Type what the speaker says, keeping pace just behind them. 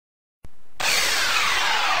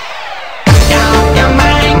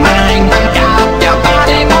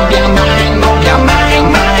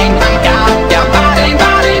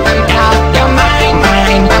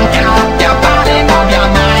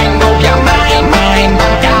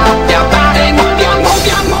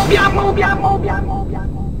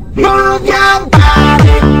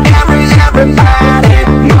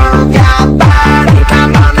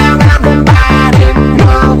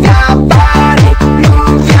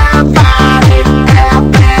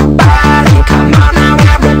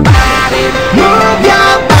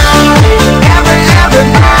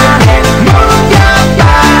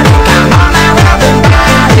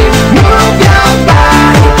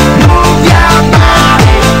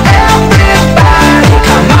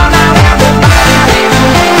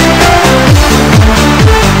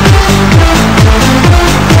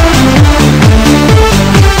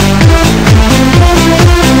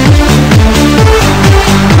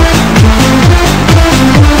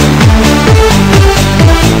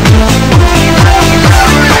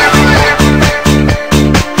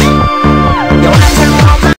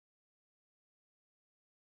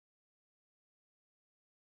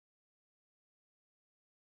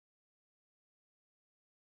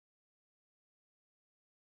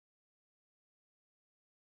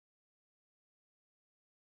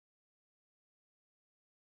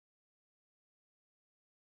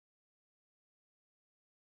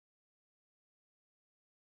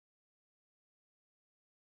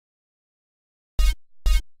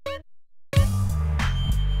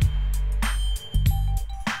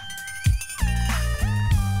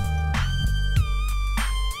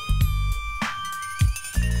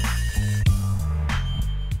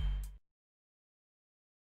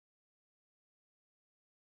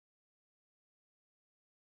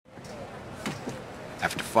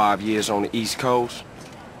5 years on the East Coast,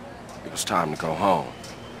 it was time to go home.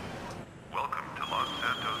 Welcome to Los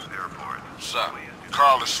Santos Airport. What's up?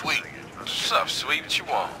 Carl is sweet. What's up, sweet? What you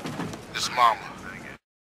want? This mama.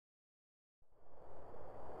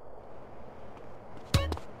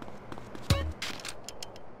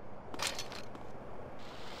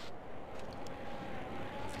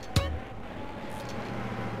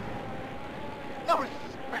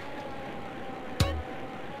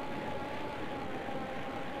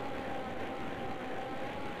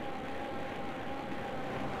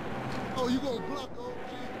 Oh, you gonna block OG?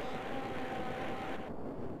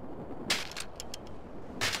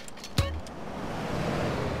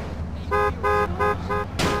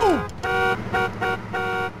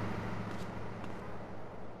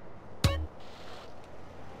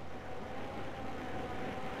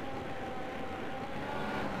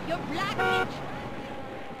 You're black, bitch.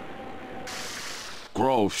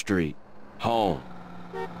 Grove Street. Home.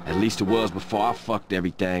 At least it was before I fucked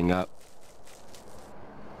everything up.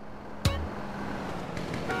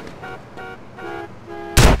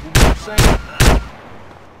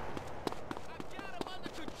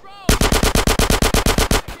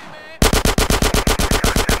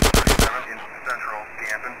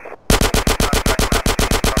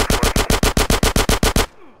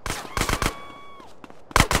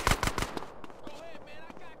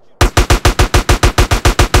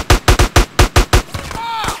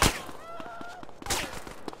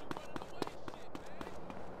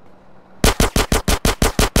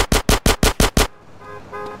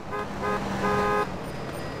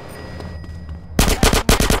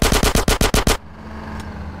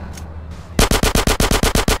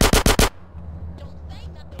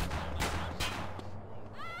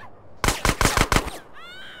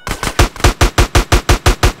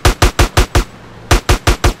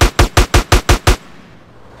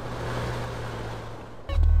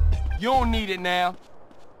 You don't need it now.